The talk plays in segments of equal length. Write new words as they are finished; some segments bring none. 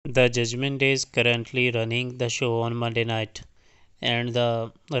The Judgment Day is currently running the show on Monday night, and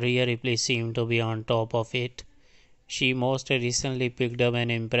the Rhea Ripley seemed to be on top of it. She most recently picked up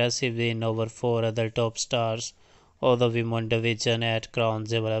an impressive win over four other top stars of the women's division at Crown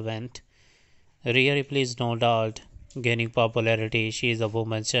Jewel event. Rhea Ripley is no doubt gaining popularity. She is a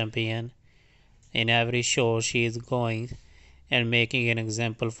women's champion. In every show she is going and making an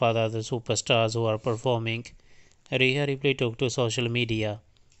example for the other superstars who are performing. Rhea Ripley took to social media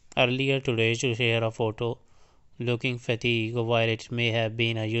earlier today to share a photo looking fatigued while it may have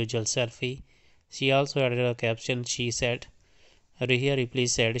been a usual selfie. She also added a caption. She said, Rhea Ripley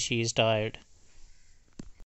said she is tired.